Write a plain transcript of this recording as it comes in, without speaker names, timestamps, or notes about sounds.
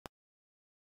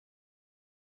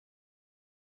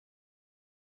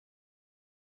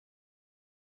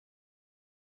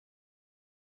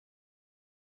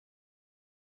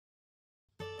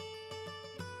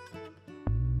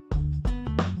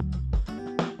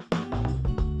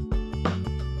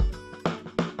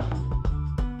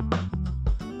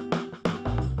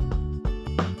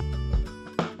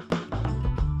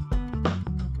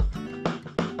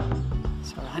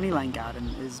honey lane garden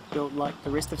is built like the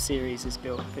rest of CERES is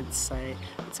built. It's on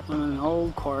an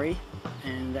old quarry,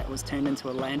 and that was turned into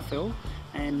a landfill,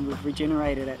 and we've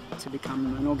regenerated it to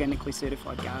become an organically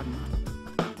certified garden.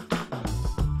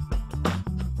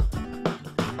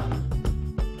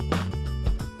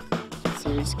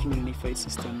 CERES Community Food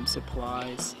System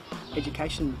supplies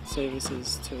education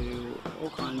services to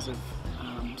all kinds of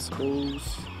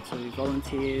schools, to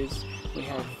volunteers. We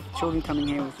have children coming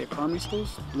here with their primary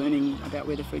schools, learning about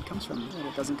where the food comes from, that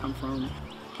it doesn't come from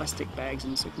plastic bags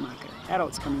in the supermarket.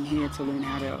 Adults coming here to learn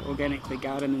how to organically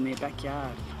garden in their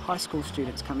backyard. High school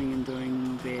students coming and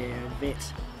doing their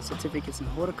vet certificates in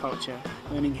horticulture,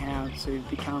 learning how to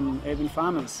become urban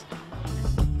farmers.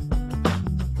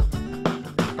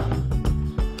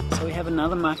 So we have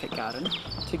another market garden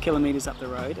 2 kilometres up the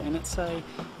road, and it's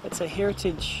a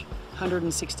heritage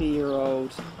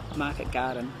 160-year-old market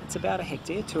garden. It's about a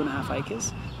hectare, 2.5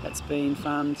 acres. That's been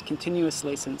farmed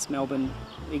continuously since Melbourne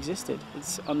existed.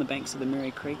 It's on the banks of the Merri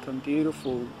Creek on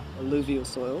beautiful alluvial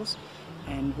soils,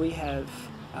 and we have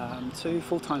 2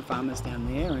 full-time farmers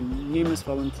down there and numerous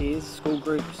volunteers, school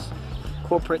groups,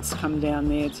 corporates come down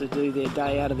there to do their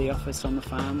day out of the office on the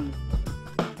farm.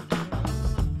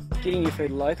 Getting your food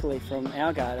locally from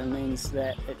our garden means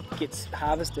that it gets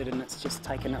harvested and it's just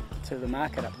taken up to the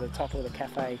market, up to the top of the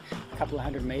cafe, a couple of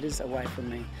 100 metres away from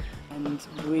me. And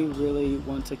we really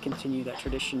want to continue that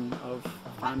tradition of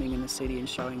farming in the city and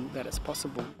showing that it's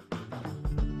possible.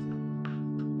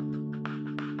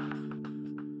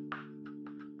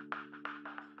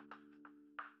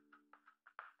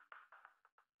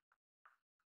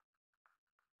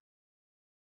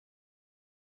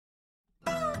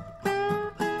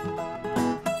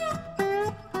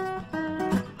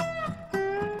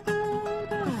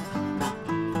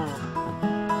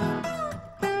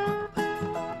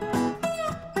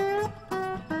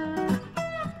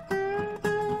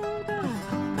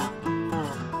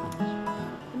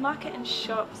 Market and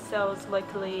Shop sells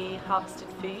locally harvested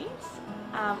foods,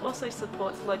 also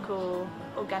supports local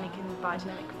organic and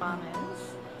biodynamic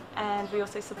farmers, and we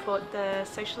also support the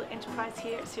social enterprise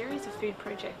here at CERES, a food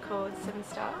project called 7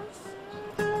 Stars.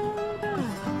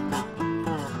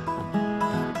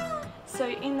 So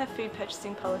in the food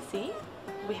purchasing policy,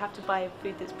 we have to buy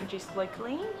food that's produced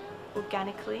locally,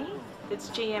 organically, that's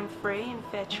GM free and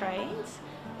fair trade,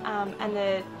 and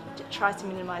that tries to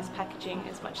minimise packaging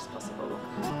as much as possible.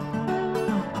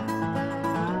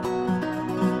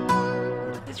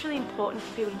 It's really important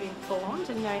for people to be informed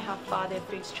and know how far their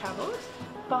food's travelled.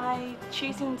 By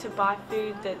choosing to buy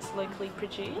food that's locally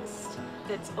produced,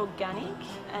 that's organic,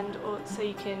 and so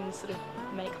you can sort of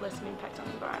make less of an impact on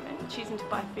the environment. Choosing to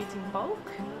buy foods in bulk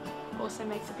also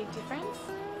makes a big difference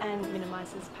and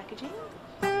minimises packaging.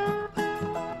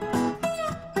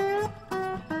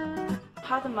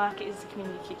 Part of the market is the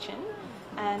community kitchen,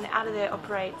 and out of there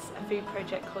operates a food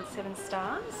project called 7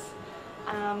 Stars,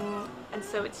 and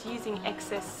so it's using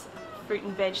excess fruit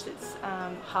and veg that's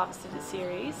harvested at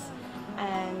CERES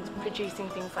and producing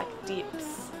things like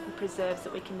dips and preserves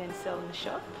that we can then sell in the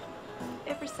shop.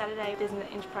 Every Saturday there's an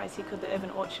enterprise here called the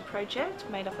Urban Orchard Project,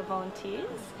 made up of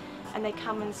volunteers, and they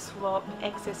come and swap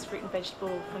excess fruit and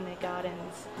vegetable from their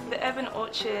gardens. The Urban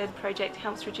Orchard Project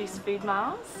helps reduce food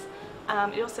miles.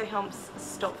 It also helps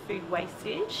stop food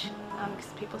wastage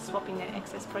because people are swapping their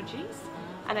excess produce,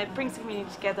 and it brings the community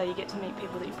together. You get to meet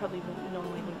people that you probably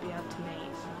normally wouldn't be able to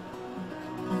meet.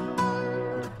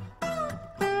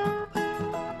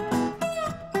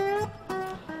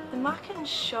 The Market and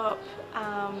Shop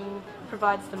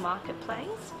provides the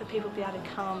marketplace for people to be able to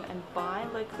come and buy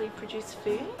locally produced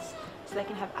foods so they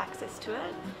can have access to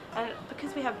it. And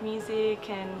because we have music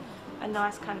and a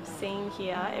nice kind of scene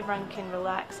here, everyone can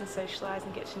relax and socialise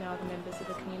and get to know other members of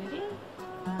the community.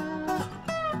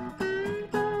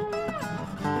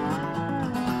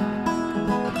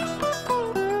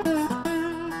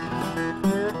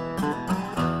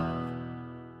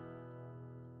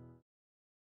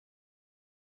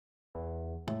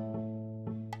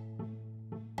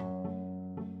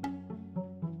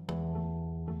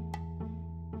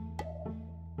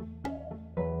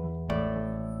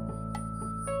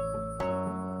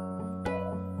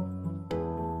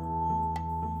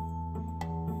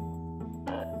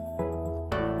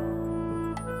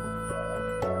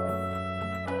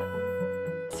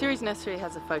 CERES Nursery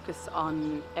has a focus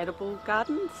on edible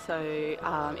gardens, so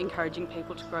encouraging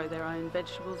people to grow their own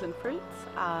vegetables and fruits.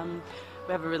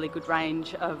 We have a really good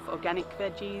range of organic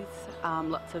veggies,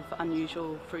 lots of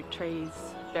unusual fruit trees,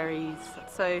 berries,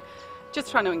 so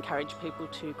just trying to encourage people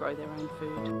to grow their own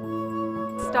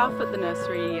food. Staff at the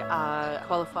nursery are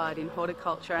qualified in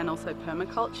horticulture and also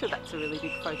permaculture. That's a really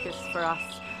big focus for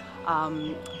us.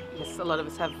 Yes, a lot of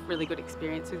us have really good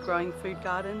experience with growing food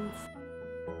gardens.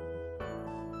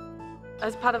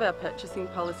 As part of our purchasing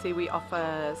policy, we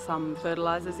offer some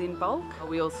fertilisers in bulk.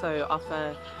 We also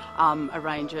offer a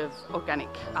range of organic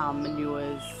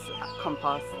manures,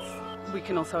 composts. We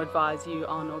can also advise you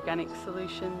on organic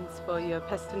solutions for your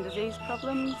pest and disease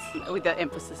problems, with the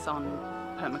emphasis on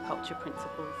permaculture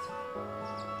principles.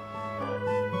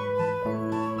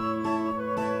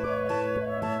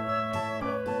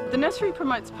 The nursery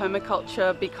promotes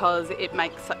permaculture because it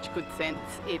makes such good sense.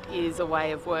 It is a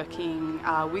way of working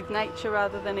with nature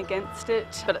rather than against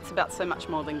it, but it's about so much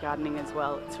more than gardening as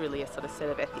well. It's really a sort of set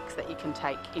of ethics that you can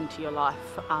take into your life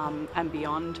and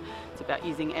beyond. It's about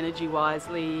using energy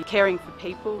wisely, caring for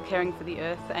people, caring for the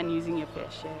earth, and using your fair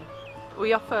share.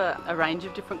 We offer a range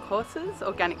of different courses: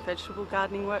 organic vegetable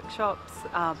gardening workshops,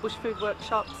 bush food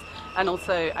workshops, and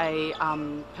also a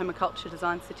permaculture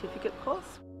design certificate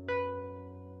course.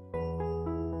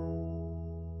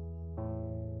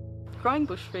 Growing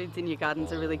bush foods in your garden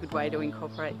is a really good way to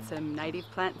incorporate some native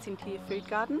plants into your food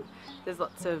garden. There's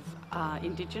lots of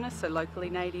indigenous, so locally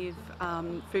native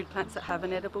food plants that have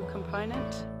an edible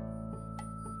component.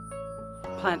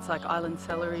 Plants like island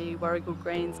celery, warrigal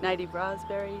greens, native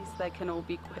raspberries, they can all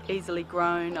be easily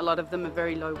grown. A lot of them are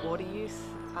very low water use,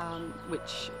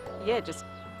 which just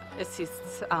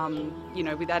assists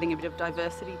with adding a bit of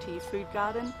diversity to your food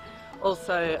garden.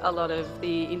 Also, a lot of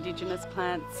the indigenous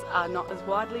plants are not as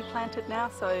widely planted now,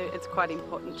 so it's quite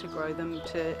important to grow them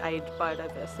to aid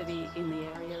biodiversity in the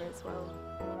area.